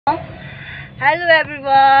Hello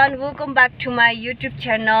everyone, welcome back to my YouTube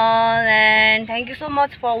channel and thank you so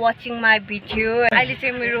much for watching my video. अहिले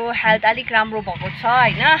चाहिँ मेरो health अलिक राम्रो भएको छ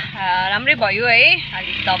हैन, राम्रै भयो है,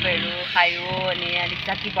 अलिक दबाईहरु खायो अनि अलिक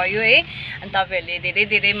जाति भयो है, अनि तपाईहरुले धेरै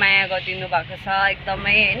धेरै माया गरिदिनु भएको छ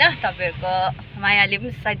एकदमै हैन, तपाईहरुको मायाले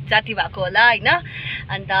पनि सायद जाति भएको होला हैन।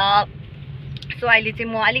 अन्त सो अहिले चाहिँ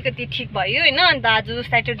म अलिकति ठीक भयो हैन। अन्त आज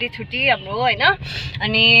सैटरडे छुट्टी हाम्रो हैन,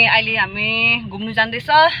 अनि अहिले हामी घुम्नु जाँदैछ।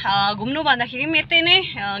 घुम्नु भन्दाखेरि पनि यतै नै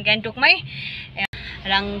गान्तोकमै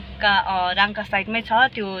राङ्का साइडमै छ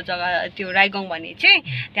त्यो जग्गा, त्यो राइगाउँ भन्ने चाहिँ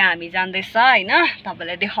त्यहाँ हामी जाँदैछ हैन।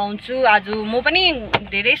 तपाईलाई देखाउँछु। आज म पनि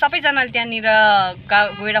धेरै सबैजनाले त्यहाँनिर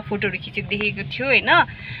गएर फोटोहरु खिचेको देखेको थियो हैन।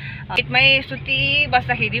 पेटमै सुती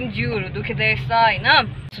बस्दाखेरि पनि जिउहरु दुखिदैछ हैन,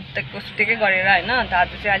 सुतेकै गरेर हैन। अन्त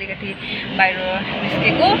आज चाहिँ अलिकति बाहिर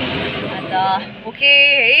निस्केको, अन्त ओके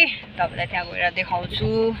है, तपाईलाई त्यहाँ गएर देखाउँछु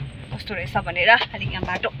कस्तो रहेछ भनेर। अलिक यहाँ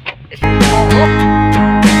बाटो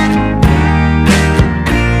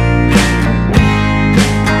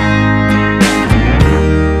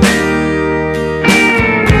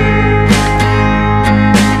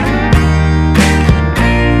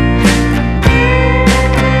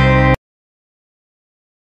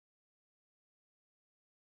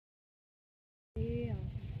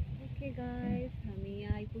गाइस, हामी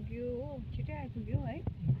यहाँ आइपुग्यो, छिटै आइपुग्यो है,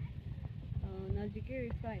 नजिकै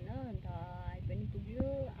रहेछ हैन। अन्त आइ पनि पुग्यो।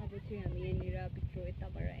 अब चाहिँ हामी यहाँनिर भित्र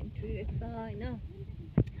यताबाट एन्ट्री रहेछ हैन।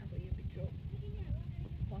 अब यो भित्र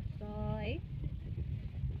पस्छ है,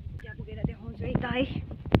 त्यहाँ पुगेर देखाउँछु है त है।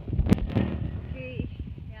 ओके,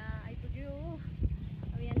 यहाँ आइपुग्यो।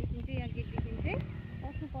 अब यहाँदेखि चाहिँ यहाँ गेटदेखि चाहिँ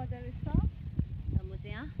पस्नु पर्दो रहेछ। अन्त म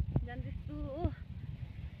चाहिँ यहाँ जाँदैछु हो।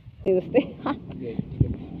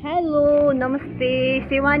 हेलो नमस्ते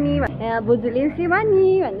सेवानी, बोजूले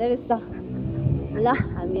सेवानी भन्दै रहेछ। ल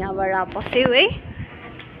हामी यहाँबाट पस्यौँ है,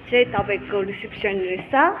 चाहिँ तपाईँको रिसेप्सन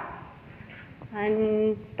रहेछ।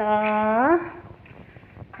 अन्त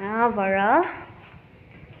यहाँबाट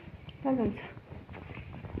कहाँ जान्छ,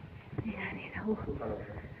 यहाँनिर हो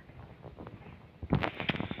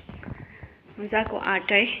मजाको आर्ट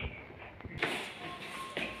है।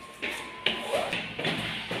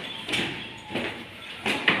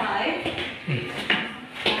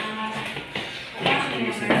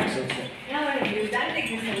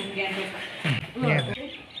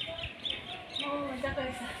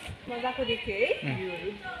 मजाको देख्यो है भ्यूहरु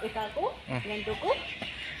यताको गान्तोकको।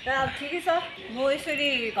 र अब ठिकै छ, म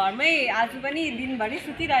यसरी घरमै आज पनि दिनभरि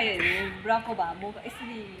सुतिरहेको ब्रको भए म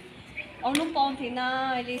यसरी आउनु पनि पाउँथेन,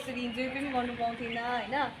 अहिले यसरी इन्जोय पनि गर्नु पाउँथेन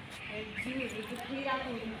हैन। जिउहरु दुखिरहेको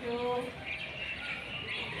हुन्थ्यो।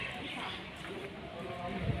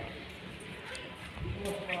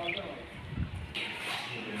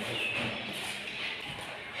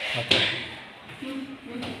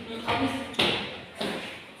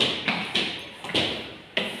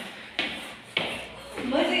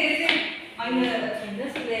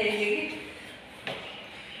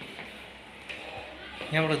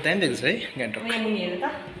 यहाँबाट दामी देख्छ है Gangtok.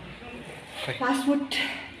 Fast food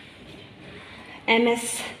MS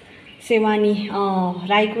Sewani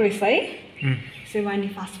राईको रहेछ है, सेवानी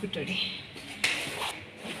फास्ट फुड अरे।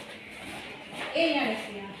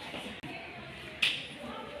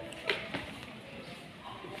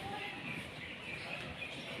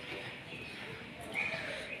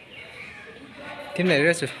 तिमीलाई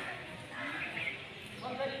हेरिरहेछु।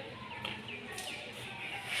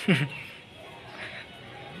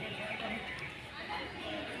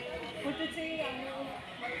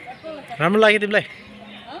 राम्रो लाग्यो तिमीलाई?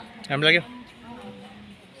 राम्रो लाग्यो?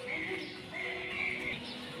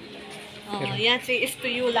 यहाँ चाहिँ यस्तो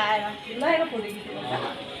यो लाएर फोटो खिच्नु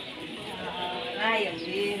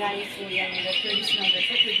राईहरूले, राईको यहाँनिर ट्रेडिसनल रहेछ,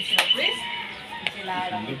 ट्रेडिसनल ड्रेस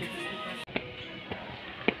लाएर होइन।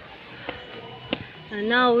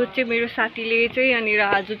 ऊ चाहिँ मेरो साथीले चाहिँ यहाँनिर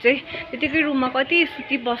आज चाहिँ यतिकै रुममा कति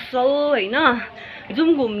सुति बस्छौ होइन,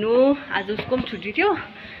 जाउँ घुम्नु, आज उसको पनि छुट्टी थियो।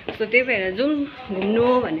 सो त्यही भएर जाउँ घुम्नु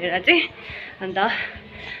भनेर चाहिँ अन्त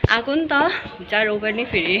आएको नि त, विचार ओभर नै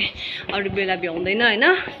फेरि अरू बेला भ्याउँदैन होइन।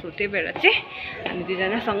 सो त्यही भएर चाहिँ हामी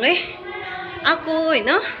दुईजना सँगै आएको होइन।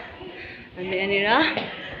 अन्त यहाँनिर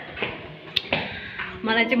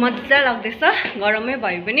मलाई चाहिँ मजा लाग्दैछ, गरमै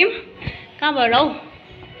भयो पनि। कहाँबाट हौ?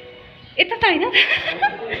 यता त होइन,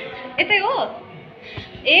 यतै हो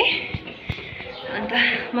ए। अन्त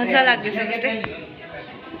मजा लाग्दैछ त्यस्तै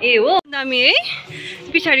ए हो, दामी है।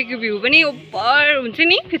 पछाडिको भ्यू पनि ओभर हुन्छ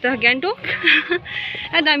नि फिर त गान्तोक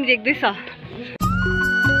दामी देख्दैछ।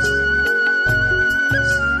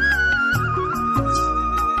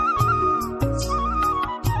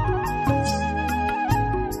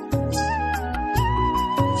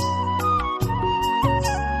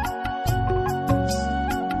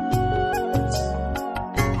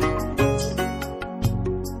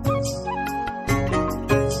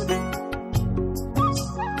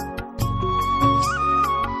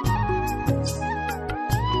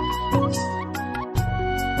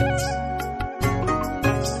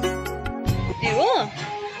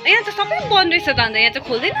 यहाँ चाहिँ सबै बन्द रहेछ त अन्त यहाँ चाहिँ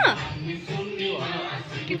खोल्दैन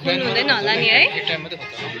कि खोल्नु हुँदैन होला नि है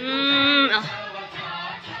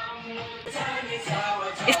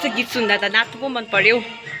यस्तो गीत सुन्दा त नाच्नु पो मन पर्यो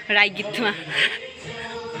राई गीतमा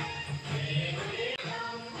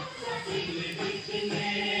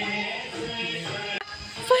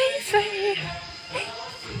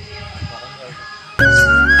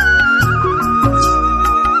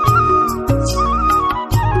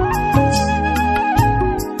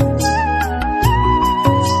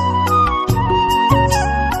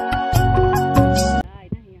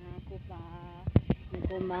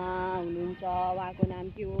उहाँको नाम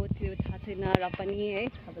के हो त्यो थाहा छैन र पनि है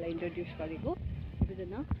तपाईँलाई इन्ट्रोड्युस गरेको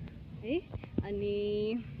बुझ्दैन है अनि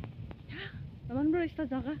राम्रो रहेछ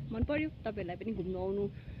जग्गा मन पर्यो तपाईँहरूलाई पनि घुम्नु आउनु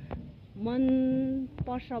मन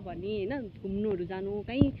पर्छ भने होइन घुम्नुहरू जानु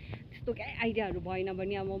कहीँ त्यस्तो केही आइडियाहरू भएन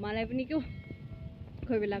भने अब मलाई पनि के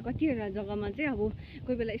कोही बेला कतिवटा जग्गामा चाहिँ अब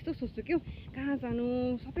कोही बेला यस्तो सोच्छु क्या कहाँ जानु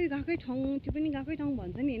सबै गएकै ठाउँ त्यो पनि गएकै ठाउँ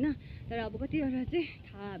भन्छ नि होइन तर अब कतिवटा चाहिँ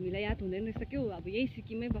थाहा हामीलाई याद हुँदैन रहेछ क्या अब यही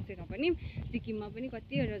सिक्किममै बसेर पनि सिक्किममा पनि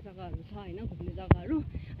कतिवटा जग्गाहरू छ होइन घुम्ने जग्गाहरू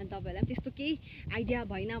अनि तपाईँहरूलाई पनि त्यस्तो केही आइडिया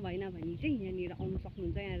भएन भने चाहिँ यहाँनिर आउनु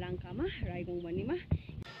सक्नुहुन्छ यहाँ राङ्कामा राइगाउँ भन्नेमा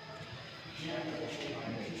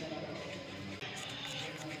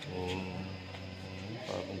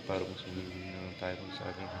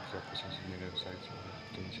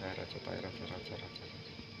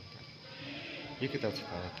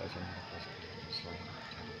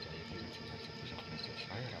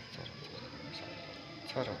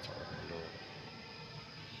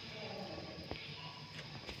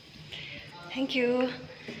थ्याङ्क्यु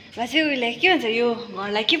बाजेलाई के भन्छ यो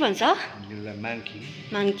घरलाई के भन्छ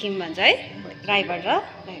माङखिम भन्छ है राईबाट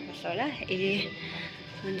होला ए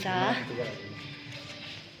हुन्छ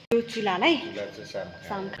यो चुलालाई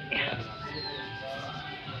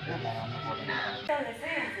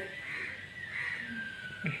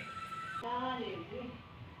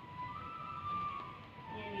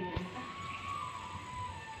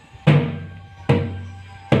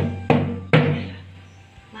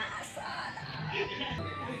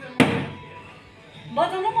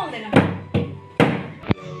बजाउनु पाउँदैन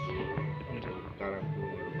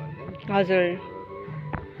हजुर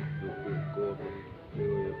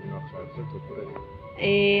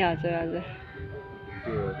ए हजुर हजुर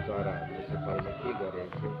त्यो चराहरूले चाहिँ पहिला के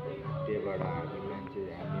गरेको त्योबाट हामी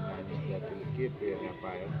मानिसहरूले के प्रेरणा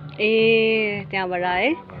पायो ए त्यहाँबाट है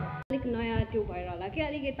अलिक नयाँ त्यो भएर होला कि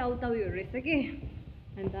अलिक यताउता उयोहरू रहेछ कि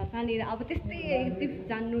अन्त कहाँनिर अब त्यस्तै टिप्स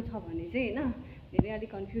जान्नु छ भने चाहिँ होइन धेरै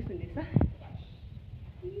अलिक कन्फ्युज हुँदैछ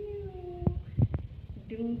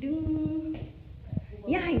डुङ डुङ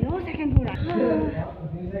यहाँ होइन सेकेन्ड फ्लोर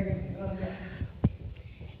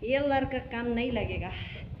ये लड़का काम नहीं लगेगा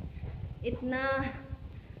इतना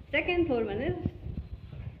सेकेंड फ्लोर में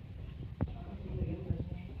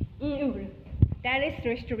टेरेस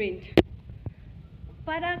रेस्टोरेंट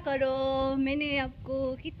पता करो मैंने आपको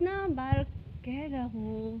कितना बार कह रहा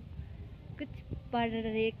हूँ कुछ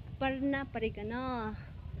पढ़ना पड़ेगा ना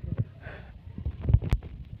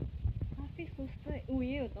काफ़ी सस्ता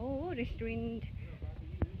ये होता हो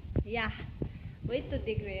रेस्टोरेंट या वही तो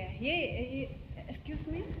देख रहे हैं ये एक्सक्यूज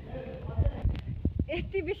मी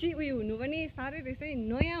यति बेसी उयो हुनु पनि साह्रै रहेछ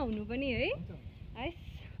नयाँ हुनु पनि है आइस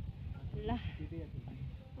ल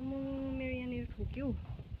मेरो यहाँनिर ठोक्यो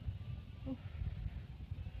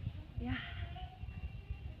या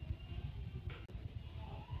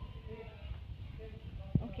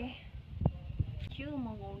ओके चिल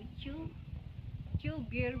मगाउने चिल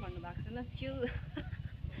बियर भन्नुभएको छैन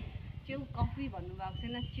चिल कफी भन्नुभएको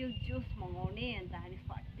छैन चिल जुस मगाउने अन्त हामी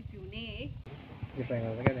फर्टी पिउने है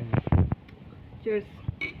Cheers.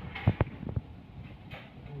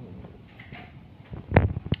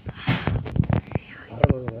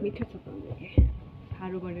 मिठो छ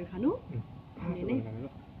खारो गरेर खानु नै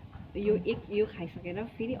यो खाइसकेर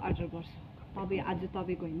फेरि अर्डर गर्छु तपाईँ आज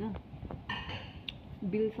तपाईँको होइन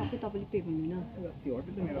बिल सबै तपाईँले पे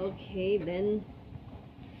गर्नुहुन्न ओके देन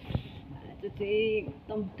आज चाहिँ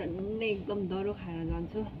एकदम टन्नै एकदम डह्रो खाएर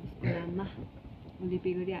जान्छु उसको नाममा उसले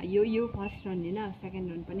पे गरी यो फर्स्ट रन होइन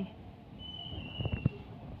सेकेन्ड रन पनि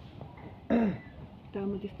तर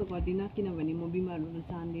म त्यस्तो गर्दिनँ किनभने म बिमार हुन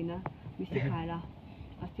चाहदिनँ बेसी खाएर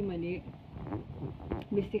अस्ति मैले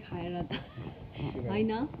बेसी खाएर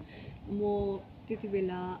होइन म त्यति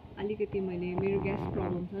बेला अलिकति मैले मेरो ग्यास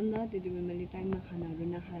प्रब्लम छ नि त त्यति बेला मैले टाइममा खानाहरू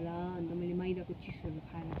नखाएर अन्त मैले माइदाको चिजहरू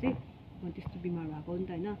खाएर चाहिँ म त्यस्तो बिमार भएको नि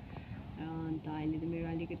त होइन अन्त अहिले त मेरो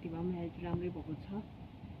अलिकति भए पनि हेल्थ राम्रै भएको छ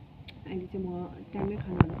अहिले चाहिँ म टाइममै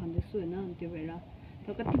खानाहरू खाँदैछु होइन त्यो भएर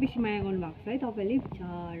कति बेसी माया गर्नुभएको छ है तपाईँले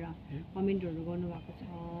बिचरा कमेन्टहरू गर्नुभएको छ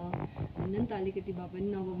होइन नि त अलिकति भए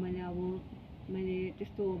पनि अब मैले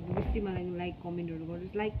त्यस्तो बेसी मलाई लाइक कमेन्टहरू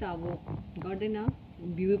गर्छु लाइक त अब गर्दैन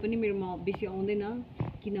भ्यू पनि मेरोमा बेसी आउँदैन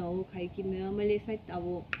किन हो खै किन मैले सायद अब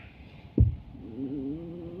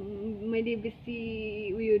मैले बेसी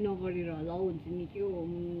उयो नगरेर होला हुन्छ नि के हो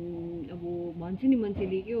अब भन्छ नि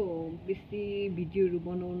मान्छेले के हो बेसी भिडियोहरू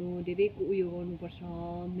बनाउनु धेरै उयो गर्नुपर्छ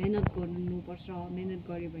मेहनत गर्नुपर्छ मेहनत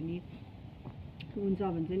गऱ्यो भने हुन्छ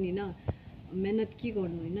भन्छ नि होइन मेहनत के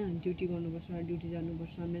गर्नु होइन ड्युटी गर्नुपर्छ ड्युटी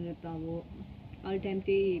जानुपर्छ मेहनत त अब अल टाइम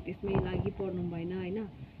त्यही त्यसमै लागि पर्नु भएन होइन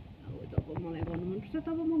अब जब मलाई गर्नु मनपर्छ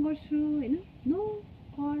तब म गर्छु होइन नो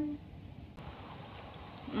कर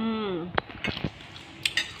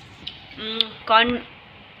कर्न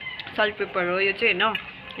सल्ट पेपर हो यो चाहिँ होइन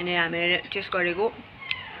अनि हामीले टेस्ट गरेको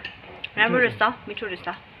राम्रो रहेछ मिठो रहेछ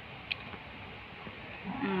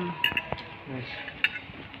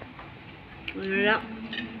र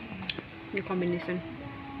यो कम्बिनेसन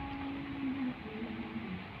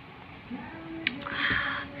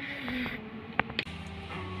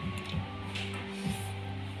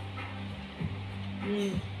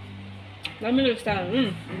राम्रो रहेछ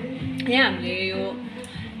यहाँ हामीले यो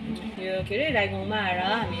के अरे राइगाउँमा आएर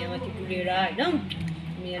हामी यहाँ माथि पुगेर होइन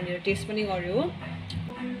हामी यहाँनिर टेस्ट पनि गऱ्यो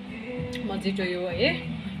मजिटो यो है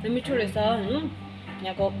मिठो रहेछ होइन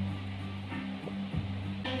यहाँको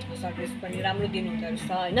सर्भिस पनि राम्रो दिनुहुँदो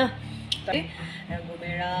रहेछ होइन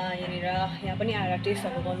घुमेर यहाँनिर यहाँ पनि आएर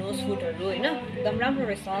टेस्टहरू गर्नुहोस् फुडहरू होइन एकदम राम्रो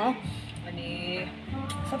रहेछ अनि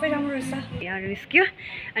सबै राम्रो रहेछ यहाँ निस्क्यो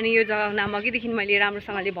अनि यो जग्गाको नाम अघिदेखि मैले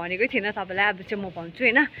राम्रोसँगले भनेकै थिएन तपाईँलाई अब चाहिँ म भन्छु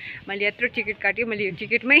होइन मैले यत्रो टिकट काट्यो मैले यो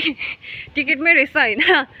टिकटमै रहेछ होइन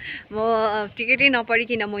म टिकटै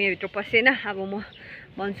नपरिकन म यहाँभित्र पसेन अब म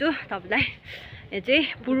भन्छु तपाईँलाई यो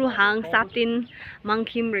चाहिँ पुरुहाङ साप्तेन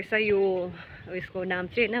मङखेम रहेछ यो यसको नाम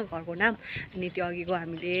चाहिँ होइन घरको नाम अनि त्यो अघिको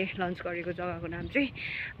हामीले लन्च गरेको जग्गाको नाम चाहिँ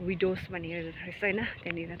विडोस भनेर रहेछ होइन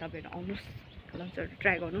त्यहाँनिर तपाईँहरू आउनुहोस् लन्चहरू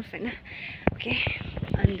ट्राई गर्नुहोस् होइन ओके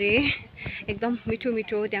अनि एकदम मिठो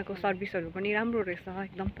मिठो त्यहाँको सर्भिसहरू पनि राम्रो रहेछ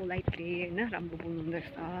एकदम पोलाइटली होइन राम्रो बोल्नुहुँदो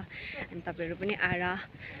रहेछ अनि तपाईँहरू पनि आएर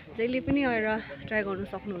जहिले पनि आएर ट्राई गर्नु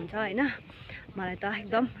सक्नुहुन्छ होइन मलाई त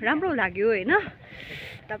एकदम राम्रो लाग्यो होइन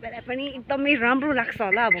तपाईँलाई पनि एकदमै राम्रो लाग्छ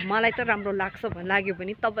होला अब मलाई त राम्रो लाग्छ भन्ने लाग्यो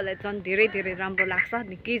भने तपाईँलाई झन् धेरै धेरै राम्रो लाग्छ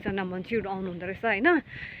निकैजना मान्छेहरू आउनुहुँदो रहेछ होइन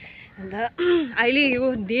अन्त अहिले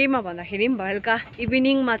यो डेमा भन्दाखेरि पनि बेलुका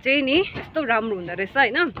इभिनिङमा चाहिँ नि यस्तो राम्रो हुँदो रहेछ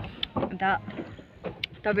होइन अन्त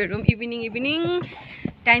तपाईँहरू पनि इभिनिङ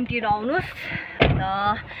टाइमतिर आउनुहोस् अन्त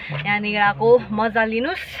यहाँनिरको मजा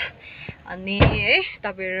लिनुहोस् अनि है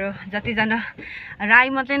तपाईँहरू जतिजना राई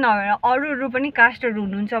मात्रै नभएर अरू पनि कास्टहरू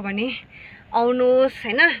हुनुहुन्छ भने आउनुहोस्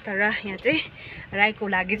होइन तर यहाँ चाहिँ राईको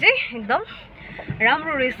लागि चाहिँ एकदम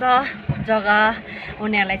राम्रो रहेछ जग्गा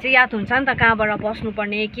उनीहरूलाई चाहिँ याद हुन्छ नि त कहाँबाट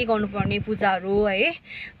बस्नुपर्ने के गर्नुपर्ने पूजाहरू है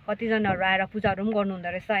कतिजनाहरू आएर पूजाहरू पनि गर्नुहुँदो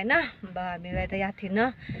रहेछ होइन अब हामीलाई त याद थिएन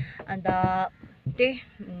अन्त त्यही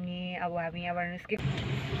अनि अब हामी यहाँबाट निस्क्यौँ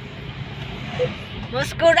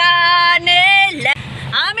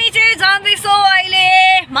हामी चाहिँ जाँदैछौँ अहिले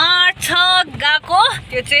मार्च गएको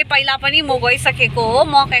त्यो चाहिँ पहिला पनि म गइसकेको हो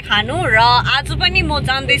मकै खानु र आज पनि म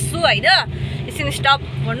जाँदैछु होइन एकछिन स्टप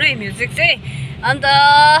गर्नु है म्युजिक चाहिँ अन्त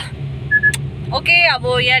ओके अब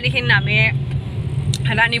यहाँदेखि हामी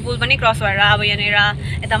रानी पुल पनि क्रस भएर अब यहाँनिर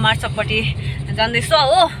यता मार्चकपट्टि जाँदैछु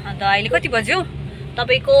हो अन्त अहिले कति बज्यो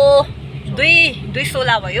तपाईँको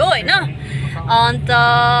 2:16 भयो होइन अन्त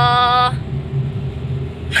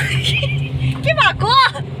के भएको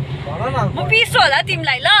म पिस्छु होला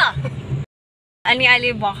तिमीलाई ल अनि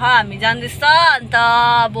अहिले भर्खर हामी जाँदैछ अन्त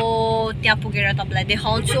अब त्यहाँ पुगेर तपाईँलाई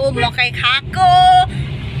देखाउँछु मकै खाएको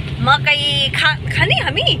मकै खाने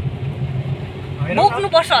हामी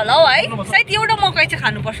बोक्नुपर्छ होला हौ है सायद एउटा मकै चाहिँ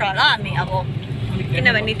खानुपर्छ होला हामी अब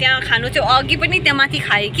किनभने त्यहाँ खानु चाहिँ अघि पनि त्यहाँ माथि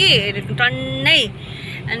खाएँ कि टन्नै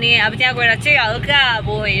अनि अब त्यहाँ गएर चाहिँ हल्का अब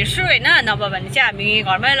हेर्छु होइन नभए भने चाहिँ हामी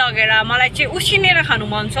घरमै लगेर मलाई चाहिँ उसिनेर खानु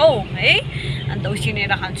मन छ हौ है अन्त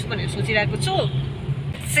उसिनेर खान्छु भनेर सोचिरहेको छु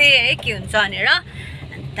चाहिँ है के हुन्छ भनेर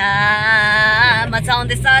अन्त मजा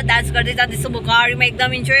आउँदैछ डान्स गर्दै जाँदैछु म गाडीमा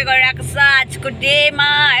एकदम इन्जोय गरिरहेको छ आजको डेमा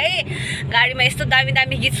है गाडीमा यस्तो दामी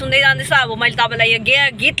दामी गीत सुन्दै जाँदैछु अब मैले तपाईँलाई यो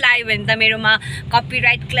गीत लगायो भने त मेरोमा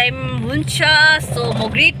कपिराइट क्लेम हुन्छ सो म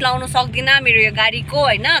गीत लाउनु सक्दिनँ मेरो यो गाडीको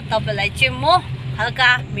होइन तपाईँलाई चाहिँ म हल्का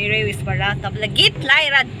मेरो उयसबाट तपाईँलाई गीत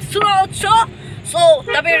लगाएर सुनाउँछु सो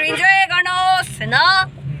तपाईँहरू इन्जोय गर्नुहोस् होइन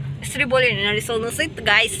यसरी बोल्यो भने रिसाउनुहोस् है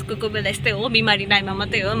गाइस कोही बेला यस्तै हो बिमारी टाइममा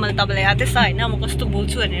मात्रै हो मैले तपाईँलाई यादै छ होइन म कस्तो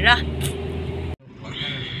बोल्छु भनेर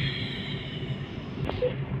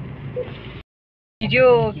भिडियो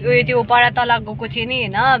उयो त्यो पर तल गएको थिएँ नि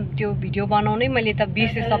होइन त्यो भिडियो बनाउनै मैले त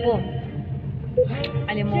बिर्सेँ सब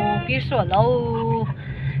अहिले म बिर्छु होला हौ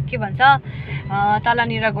के भन्छ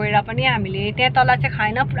तलनिर गएर पनि हामीले त्यहाँ तल चाहिँ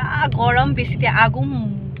खाएन पुरा गरम बेसी त्यहाँ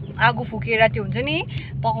आगो फुकेर त्यो हुन्छ नि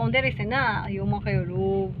पकाउँदै रहेछ होइन यो मकैहरू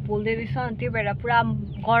पोल्दै रहेछ अनि त्यो भएर पुरा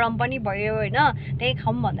गरम पनि भयो होइन त्यहीँ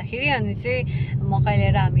खाऊँ भन्दाखेरि अनि चाहिँ मकै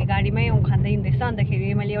लिएर हामी गाडीमै खाँदै हिँड्दैछ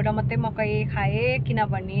अन्तखेरि मैले एउटा मात्रै मकै खाएँ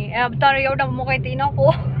किनभने अब तर एउटा मकै त इनफ हो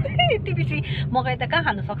यति बेसी मकै त कहाँ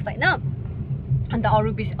खानु सक्छ होइन अन्त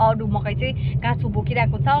अरू मकै चाहिँ काँचो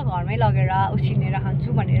बोकिरहेको छ घरमै लगेर उसिनेर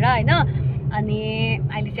खान्छु भनेर होइन अनि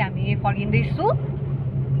अहिले चाहिँ हामी फर्किँदैछु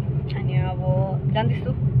अनि अब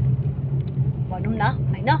जाँदैछु भनौँ न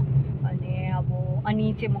होइन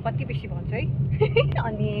अनि चाहिँ म कति बेसी भन्छु है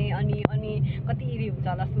अनि कति इरी हुन्छ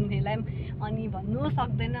होला सुन्नेलाई पनि अनि भन्नु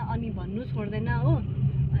सक्दैन अनि भन्नु छोड्दैन हो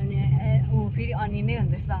अनि फेरि अनि नै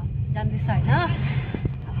हुँदैछ जान्दैछ होइन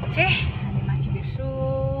हामी चाहिँ हामी माथि भेट्छु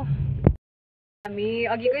हामी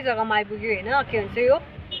अघिकै जग्गामा आइपुग्यो होइन के भन्छ यो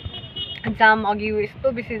जाम अघि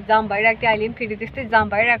यस्तो बेसी जाम भइरहेको थियो अहिले पनि फेरि त्यस्तै जाम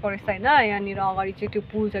भइरहेको रहेछ होइन यहाँनिर अगाडि चाहिँ त्यो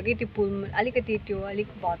पुल छ कि त्यो पुल अलिकति त्यो अलिक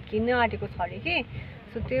भत्किन आँटेको छ अरे कि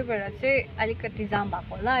सो त्यही भएर चाहिँ अलिकति जाम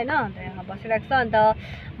भएको होला होइन अन्त यहाँ बसिरहेको छ अन्त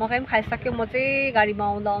मकै पनि खाइसक्यो म चाहिँ गाडीमा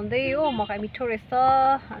आउँदै हो मकै मिठो रहेछ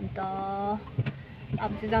अन्त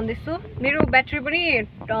अब चाहिँ जाँदैछु मेरो ब्याट्री पनि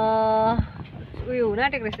उयो हुन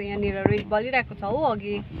आँटेको रहेछ यहाँनिर रेड बलिरहेको छ हो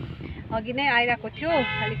अघि नै आइरहेको थियो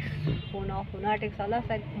अलिक फोन अफ हुन आँटेको छ होला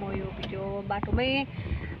सायद म यो भिडियो बाटोमै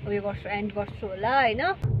उयो गर्छु एन्ड गर्छु होला होइन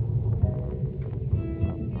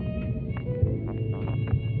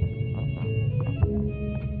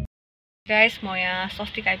गाइस म यहाँ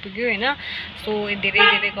सस्तिक आइपुग्यो होइन सो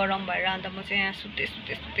धेरै गरम भएर अन्त म चाहिँ यहाँ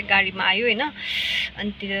सुत्दै गाडीमा आयो होइन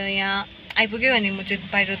अनि त्यो यहाँ आइपुग्यो अनि म चाहिँ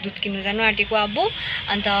बाहिर दुध किन्नु जानु आँटेको अब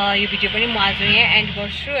अन्त यो भिडियो पनि म आज यहाँ एन्ड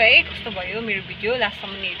गर्छु है कस्तो भयो मेरो भिडियो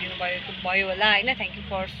लास्टसम्म हेरिदिनु भयो होला होइन thank you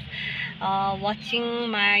for watching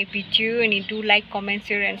my video अनि do like comment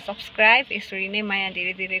share and subscribe यसरी नै माया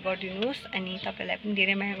धेरै गरिदिनुहोस् अनि तपाईँलाई पनि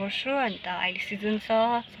धेरै माया गर्छु अन्त अहिले सिजन छ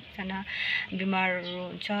सबजना बिमारहरू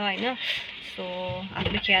हुन्छ होइन सो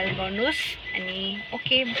आफ्नो ख्याल गर्नुहोस् अनि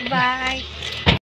ओके बाई